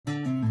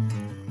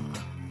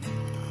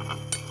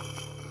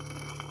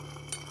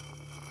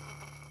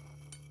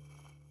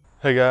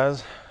Hey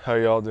guys, how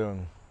y'all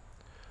doing?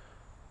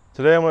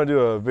 Today I'm going to do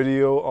a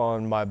video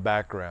on my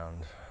background.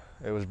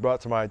 It was brought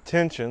to my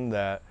attention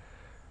that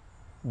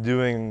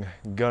doing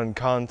gun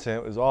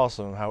content was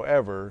awesome.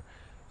 However,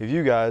 if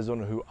you guys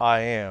don't know who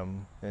I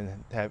am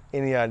and have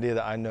any idea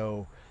that I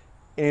know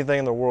anything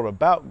in the world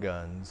about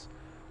guns,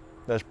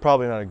 that's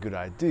probably not a good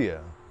idea.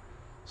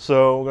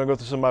 So we're going to go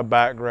through some of my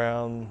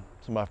background,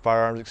 some of my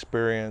firearms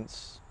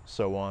experience,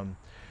 so on,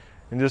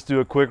 and just do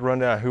a quick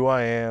rundown of who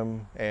I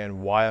am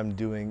and why I'm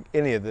doing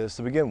any of this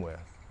to begin with.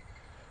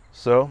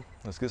 So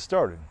let's get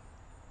started.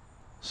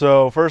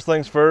 So first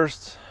things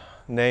first,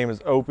 name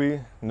is Opie.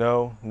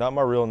 No, not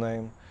my real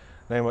name.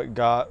 Name I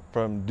got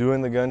from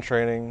doing the gun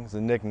training. It's a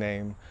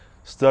nickname.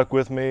 Stuck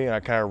with me and I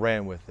kind of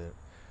ran with it.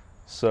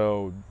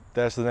 So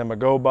that's the name I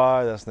go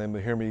by. That's the name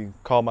they hear me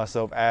call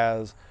myself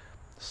as.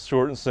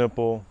 Short and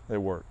simple, it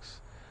works.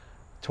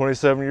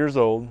 27 years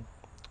old,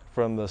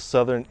 from the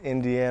southern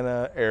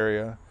Indiana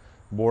area,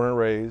 born and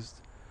raised.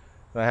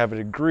 And I have a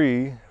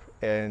degree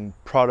in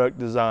product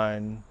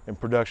design and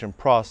production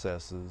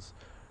processes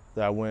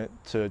that I went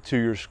to a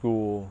 2-year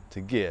school to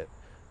get,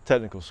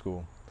 technical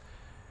school.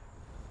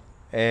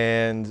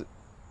 And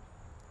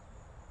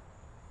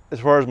as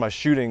far as my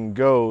shooting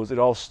goes, it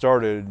all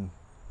started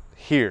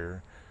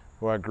here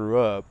where I grew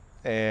up,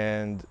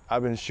 and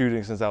I've been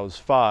shooting since I was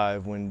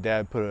 5 when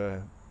Dad put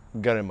a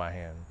gun in my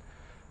hand.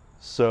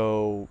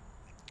 So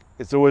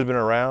it's always been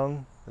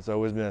around, it's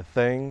always been a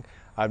thing.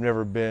 I've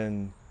never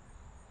been,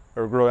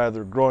 or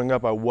growing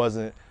up, I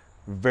wasn't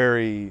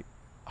very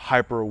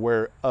hyper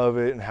aware of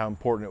it and how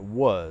important it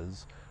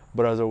was,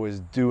 but I was always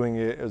doing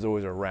it, it was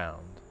always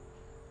around.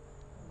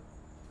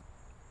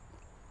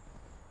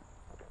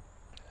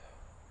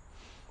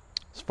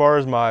 As far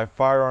as my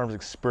firearms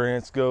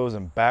experience goes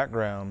and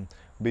background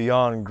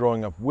beyond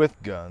growing up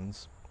with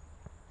guns,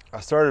 I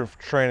started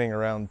training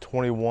around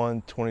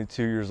 21,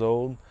 22 years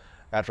old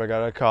after I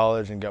got out of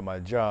college and got my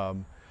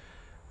job.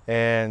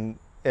 And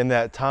in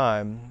that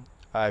time,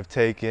 I've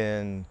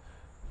taken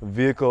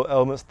vehicle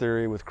elements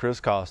theory with Chris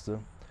Costa.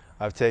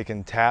 I've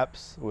taken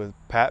TAPS with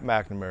Pat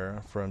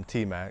McNamara from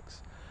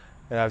T-Max.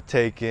 And I've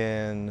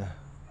taken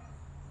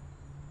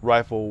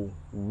Rifle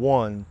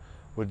 1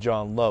 with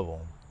John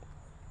Lovell.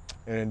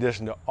 In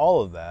addition to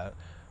all of that,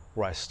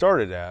 where I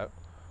started at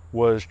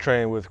was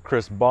training with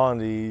Chris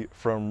Bondi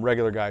from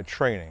Regular Guy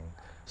Training.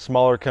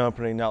 Smaller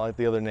company, not like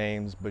the other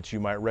names, but you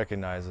might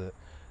recognize it.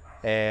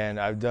 And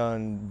I've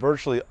done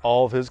virtually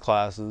all of his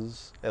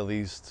classes,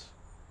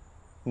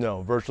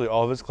 virtually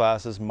all of his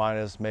classes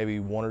minus maybe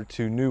 1 or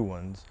 2 new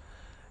ones.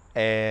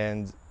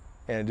 And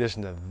in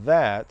addition to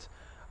that,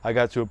 I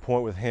got to a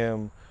point with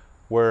him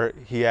where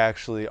he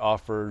actually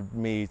offered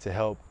me to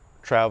help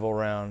travel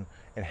around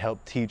and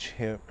help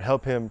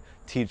him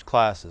teach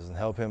classes and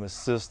help him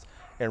assist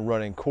in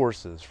running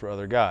courses for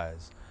other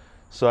guys.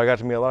 So I got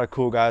to meet a lot of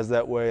cool guys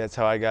that way. That's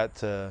how I got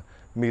to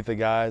meet the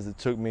guys that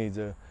took me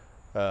to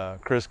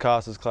Chris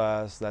Costa's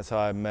class. That's how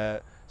I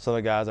met some of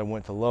the guys I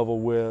went to level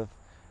with,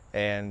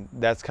 and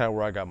that's kind of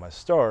where I got my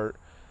start.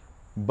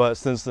 But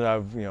since then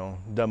I've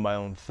done my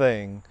own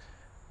thing,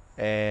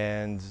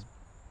 and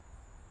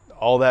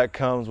all that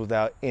comes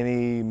without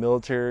any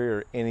military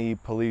or any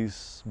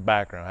police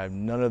background. I have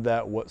none of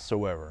that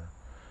whatsoever.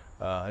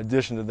 In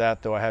addition to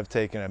that, though, I have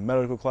taken a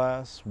medical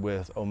class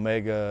with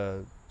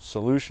Omega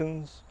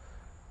Solutions,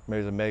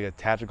 maybe it's Omega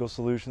Tactical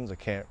Solutions, I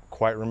can't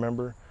quite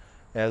remember.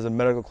 It has a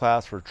medical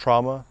class for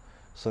trauma,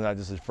 so not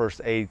just a first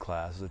aid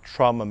class, it's a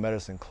trauma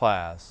medicine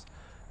class.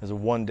 It's a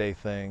 1-day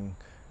thing.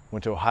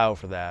 Went to Ohio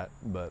for that,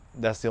 but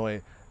that's the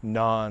only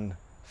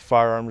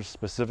non-firearms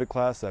specific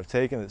class that I've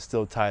taken that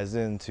still ties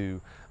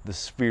into the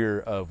sphere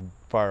of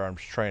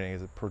firearms training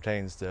as it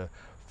pertains to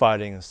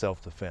fighting and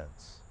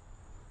self-defense.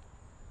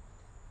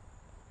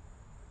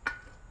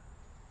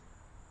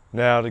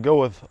 Now, to go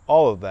with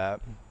all of that,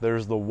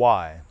 there's the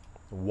why.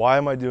 Why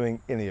am I doing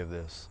any of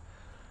this?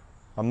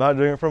 I'm not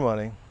doing it for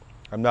money.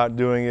 I'm not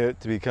doing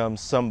it to become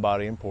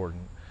somebody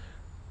important.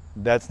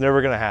 That's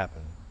never going to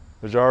happen.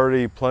 There's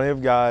already plenty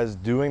of guys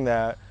doing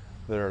that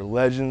are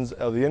legends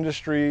of the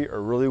industry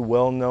or really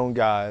well-known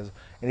guys,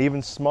 and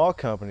even small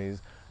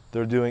companies,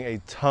 they're doing a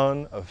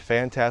ton of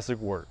fantastic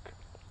work.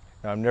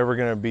 Now, I'm never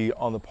going to be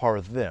on the par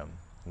with them,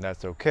 and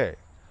that's okay.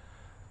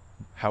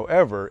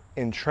 However,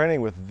 in training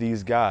with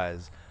these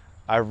guys,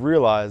 I've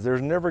realized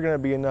there's never going to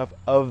be enough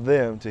of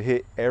them to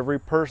hit every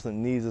person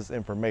that needs this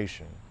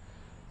information.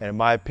 And in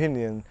my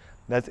opinion,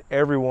 that's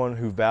everyone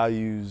who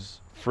values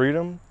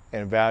freedom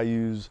and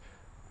values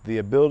the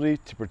ability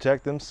to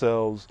protect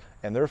themselves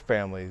and their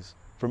families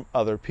from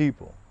other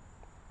people.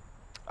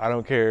 I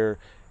don't care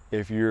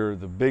if you're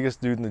the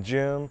biggest dude in the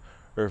gym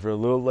or if you're a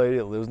little lady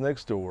that lives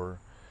next door.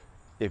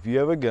 If you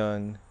have a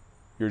gun,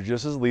 you're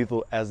just as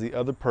lethal as the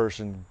other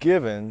person,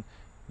 given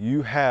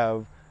you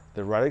have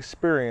the right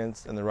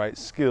experience and the right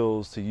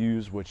skills to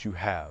use what you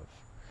have.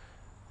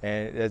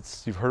 And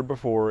you've heard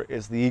before,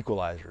 it's the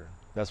equalizer.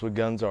 That's what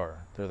guns are.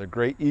 They're the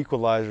great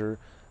equalizer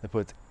that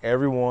puts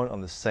everyone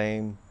on the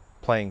same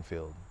playing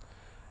field.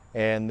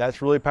 And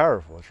that's really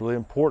powerful. It's really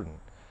important.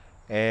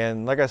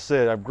 And like I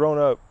said, I've grown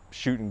up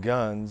shooting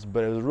guns,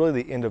 but it was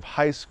really the end of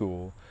high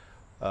school,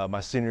 my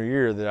senior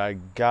year, that I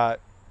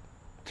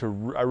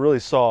really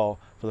saw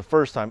for the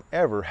first time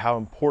ever how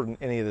important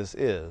any of this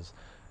is.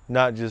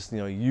 Not just,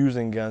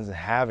 using guns and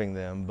having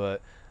them,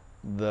 but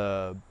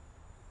the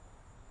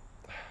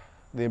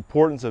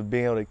importance of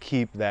being able to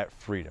keep that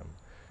freedom,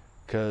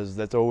 because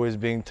that's always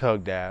being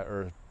tugged at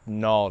or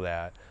gnawed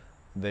at.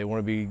 They want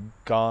to be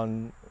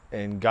gone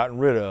and gotten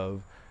rid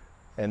of,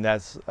 and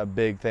that's a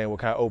big thing. What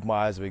kind of opened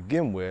my eyes to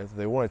begin with.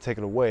 They want to take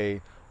it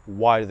away.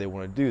 Why do they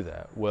want to do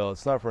that? Well,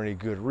 it's not for any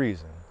good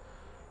reason.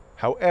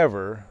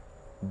 However,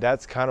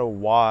 that's kind of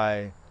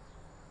why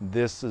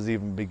this is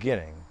even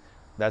beginning.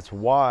 That's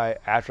why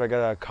after I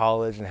got out of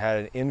college and had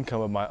an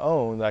income of my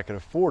own that I could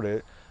afford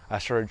it, I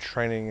started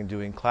training and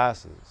doing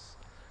classes.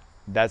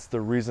 That's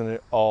the reason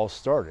it all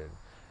started.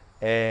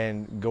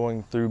 And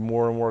going through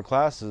more and more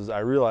classes, I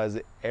realized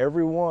that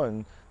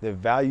everyone that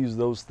values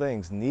those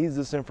things needs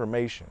this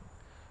information.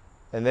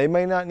 And they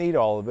may not need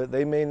all of it.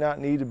 They may not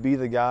need to be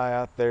the guy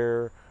out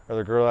there or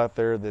the girl out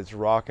there that's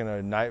rocking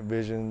a night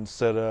vision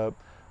setup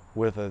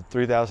with a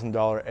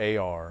 $3,000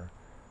 AR.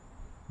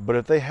 But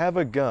if they have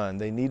a gun,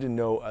 they need to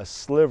know a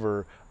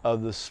sliver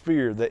of the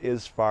sphere that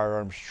is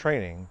firearms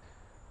training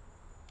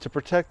to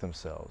protect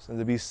themselves and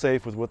to be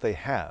safe with what they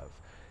have.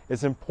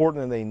 It's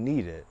important and they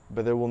need it,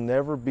 but there will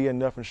never be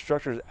enough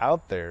instructors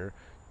out there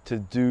to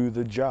do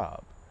the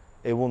job.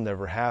 It will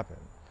never happen.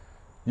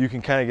 You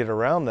can kind of get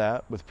around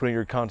that with putting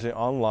your content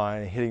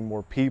online and hitting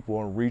more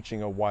people and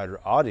reaching a wider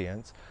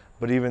audience,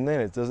 but even then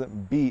it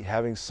doesn't beat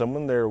having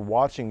someone there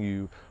watching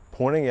you,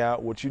 pointing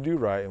out what you do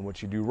right and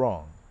what you do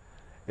wrong.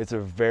 It's a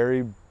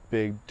very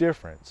big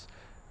difference.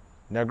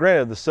 Now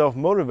granted, the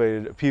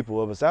self-motivated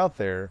people of us out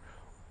there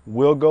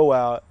will go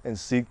out and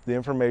seek the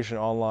information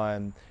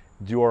online,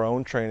 do our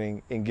own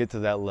training, and get to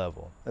that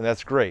level. And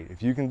that's great.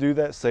 If you can do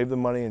that, save the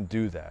money and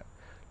do that.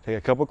 Take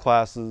a couple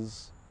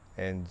classes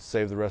and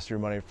save the rest of your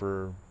money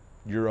for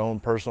your own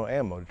personal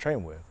ammo to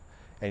train with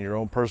and your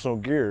own personal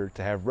gear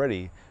to have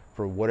ready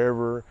for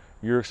whatever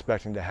you're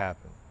expecting to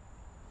happen.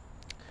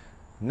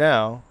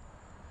 Now,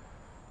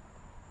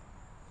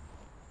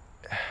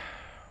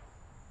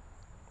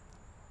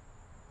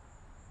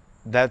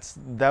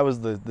 that was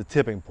the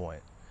tipping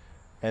point.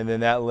 And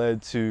then that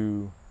led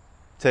to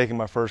taking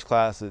my first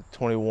class at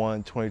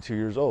 21, 22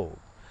 years old.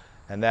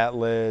 And that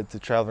led to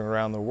traveling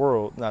around the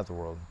world,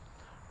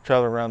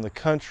 traveling around the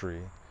country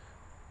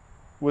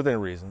within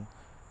reason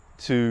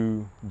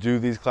to do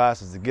these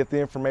classes, to get the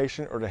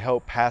information or to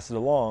help pass it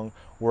along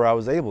where I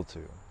was able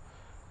to.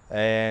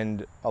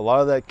 And a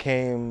lot of that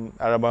came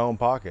out of my own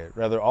pocket,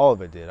 rather all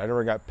of it did. I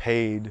never got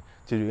paid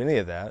to do any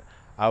of that.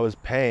 I was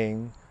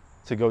paying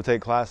to go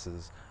take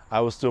classes. I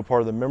was still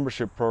part of the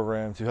membership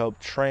program to help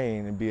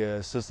train and be an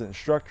assistant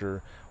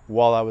instructor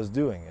while I was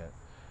doing it.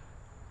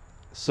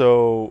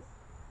 So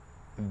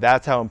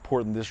that's how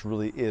important this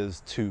really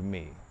is to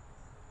me.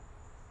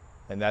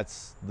 And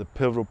that's the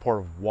pivotal part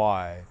of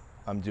why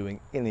I'm doing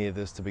any of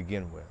this to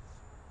begin with.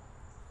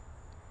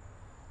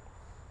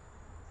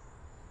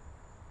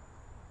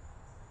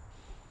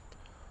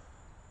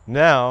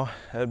 Now,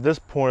 at this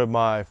point of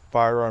my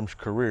firearms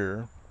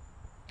career,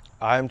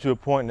 I am to a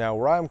point now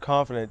where I'm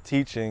confident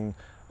teaching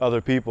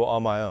other people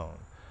on my own.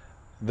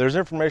 There's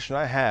information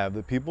I have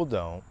that people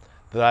don't,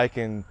 that I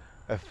can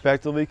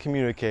effectively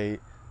communicate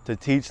to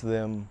teach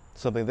them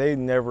something they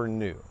never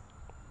knew.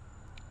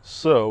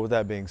 So, with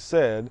that being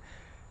said,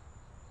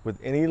 with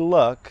any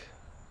luck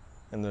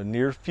in the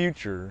near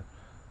future,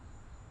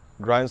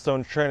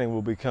 Grindstone Training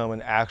will become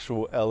an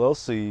actual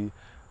LLC,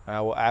 and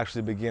I will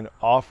actually begin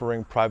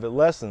offering private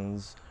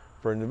lessons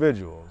for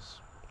individuals.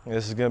 And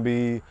this is going to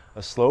be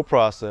a slow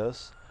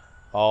process.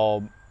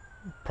 I'll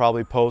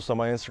probably post on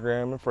my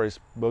Instagram and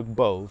Facebook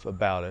both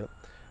about it.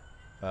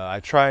 I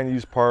try and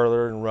use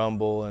Parler and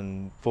Rumble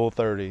and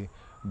Full30,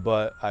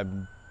 but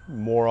I'm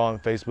more on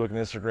Facebook and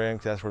Instagram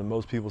because that's where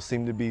most people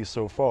seem to be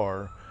so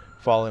far,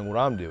 following what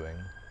I'm doing.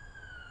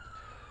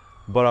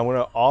 But I'm going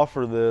to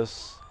offer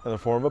this in the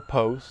form of a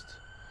post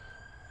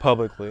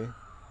publicly.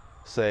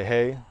 Say,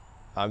 hey,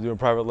 I'm doing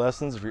private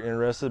lessons. If you're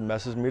interested,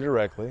 message me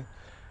directly.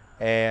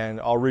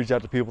 And I'll reach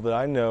out to people that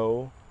I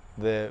know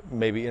that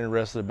may be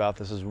interested about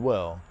this as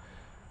well.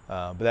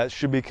 But that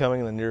should be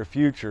coming in the near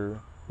future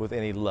with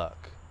any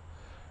luck.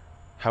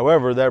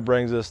 However, that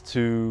brings us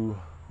to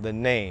the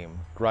name,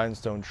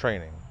 Grindstone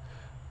Training.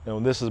 Now,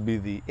 this will be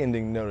the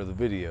ending note of the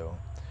video.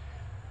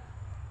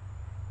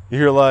 You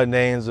hear a lot of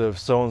names of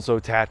so-and-so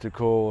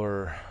tactical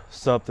or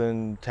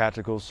something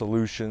tactical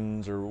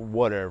solutions or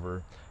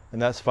whatever,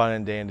 and that's fine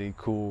and dandy,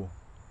 cool.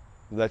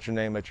 That's your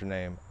name, that's your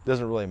name.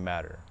 Doesn't really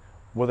matter.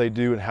 What they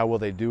do and how well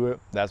they do it,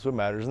 that's what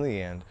matters in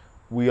the end.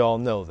 We all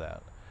know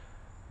that.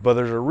 But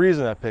there's a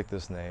reason I picked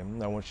this name,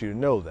 and I want you to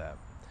know that.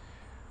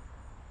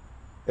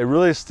 It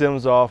really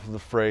stems off of the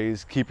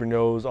phrase, keep your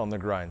nose on the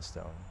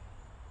grindstone.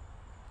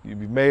 You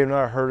may have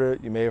not heard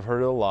it, you may have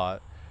heard it a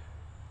lot.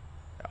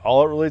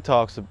 All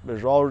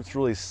it's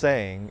really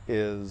saying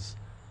is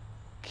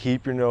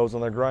keep your nose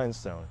on the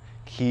grindstone.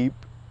 Keep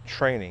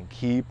training,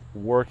 keep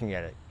working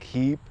at it,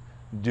 keep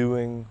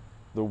doing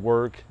the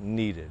work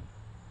needed.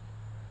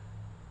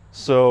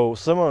 So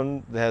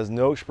someone that has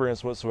no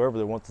experience whatsoever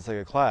that wants to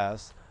take a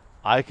class,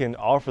 I can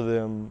offer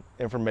them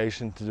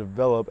information to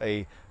develop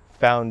a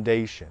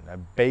foundation, a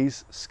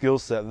base skill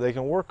set that they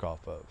can work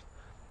off of.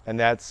 And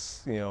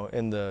that's, you know,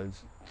 in the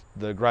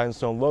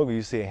Grindstone logo,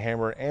 you see a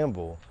hammer and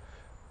anvil.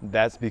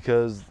 That's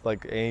because,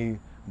 like any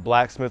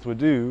blacksmith would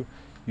do,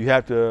 you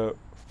have to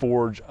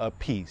forge a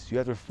piece. You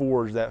have to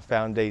forge that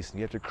foundation.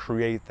 You have to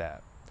create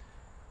that.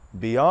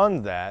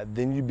 Beyond that,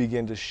 then you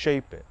begin to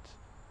shape it.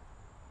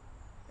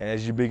 And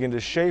as you begin to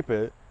shape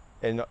it,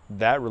 and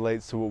that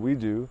relates to what we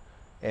do,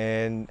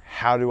 and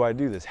how do I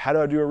do this? How do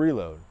I do a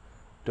reload?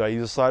 Do I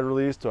use a slide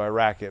release? Do I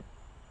rack it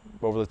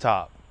over the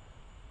top?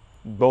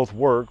 Both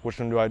work. Which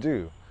one do I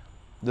do?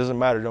 Doesn't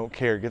matter, don't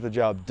care, get the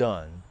job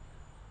done.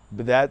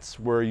 But that's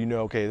where you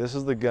know, okay, this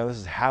is the gun, this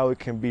is how it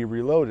can be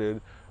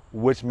reloaded.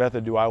 Which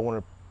method do I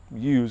want to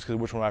use, because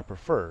which one I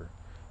prefer?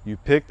 You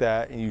pick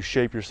that and you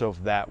shape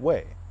yourself that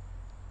way.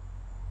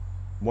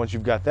 Once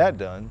you've got that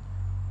done,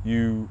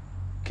 you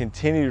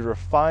continue to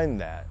refine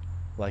that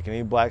like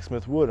any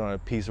blacksmith would on a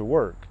piece of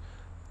work.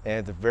 And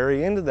at the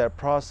very end of that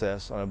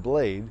process on a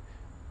blade,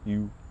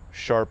 you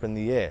sharpen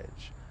the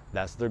edge.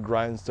 That's what the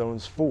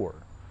grindstone's for.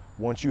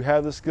 Once you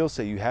have the skill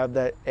set, you have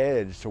that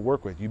edge to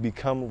work with, you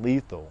become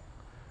lethal.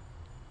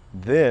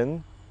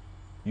 Then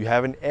you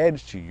have an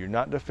edge to you. You're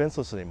not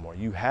defenseless anymore.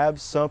 You have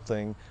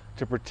something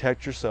to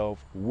protect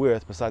yourself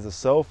with besides a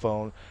cell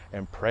phone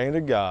and praying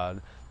to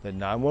God that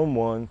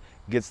 911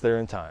 gets there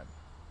in time.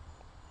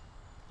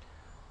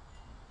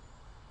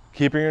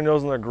 Keeping your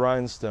nose on the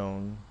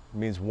grindstone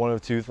means one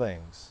of two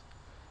things: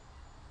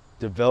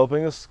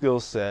 developing a skill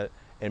set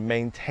and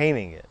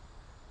maintaining it.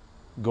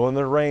 Go in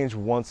the range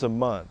once a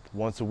month,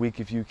 once a week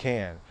if you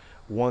can,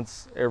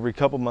 once every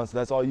couple months.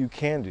 That's all you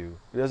can do.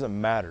 It doesn't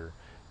matter.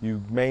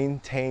 You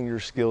maintain your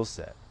skill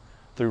set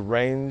through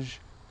range,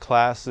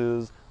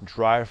 classes,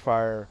 dry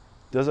fire.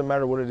 Doesn't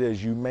matter what it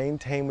is. You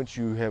maintain what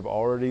you have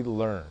already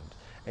learned,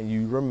 and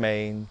you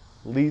remain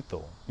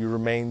lethal. You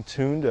remain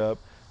tuned up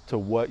to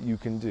what you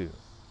can do.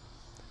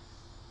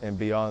 And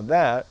beyond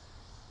that,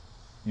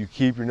 you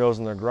keep your nose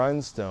on the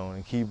grindstone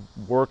and keep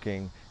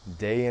working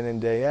day in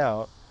and day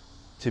out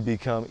to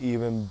become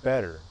even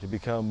better, to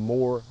become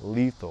more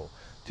lethal,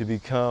 to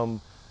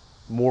become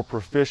more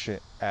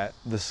proficient at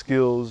the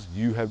skills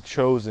you have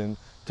chosen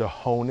to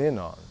hone in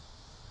on.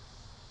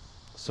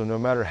 So no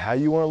matter how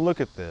you want to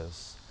look at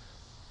this,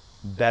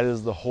 that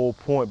is the whole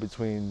point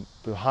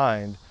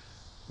behind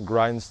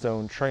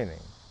Grindstone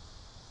Training.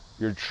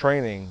 You're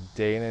training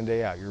day in and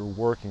day out. You're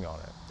working on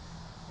it.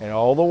 And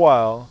all the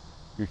while,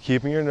 you're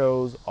keeping your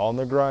nose on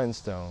the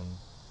grindstone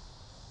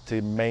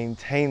to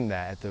maintain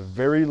that at the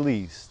very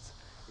least,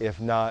 if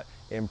not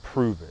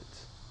improve it.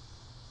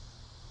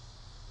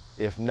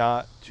 If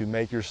not to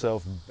make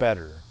yourself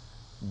better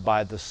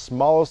by the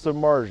smallest of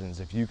margins.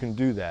 If you can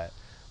do that,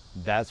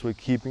 that's what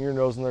keeping your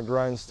nose on the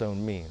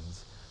grindstone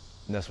means.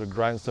 And that's what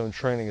Grindstone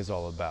Training is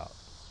all about.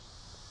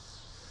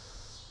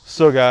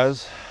 So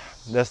guys,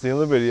 that's the end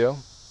of the video.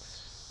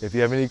 If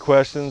you have any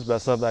questions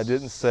about something I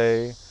didn't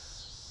say,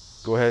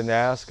 go ahead and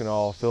ask, and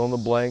I'll fill in the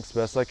blanks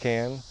best I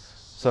can.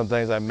 Some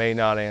things I may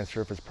not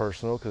answer if it's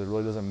personal, because it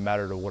really doesn't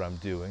matter to what I'm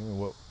doing and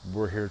what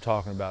we're here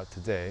talking about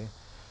today.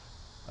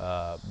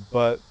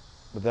 But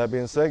with that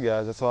being said,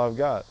 guys, that's all I've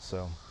got.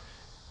 So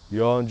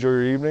you all enjoy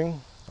your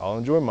evening. I'll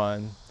enjoy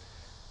mine.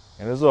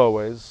 And as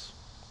always,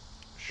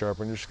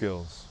 sharpen your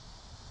skills.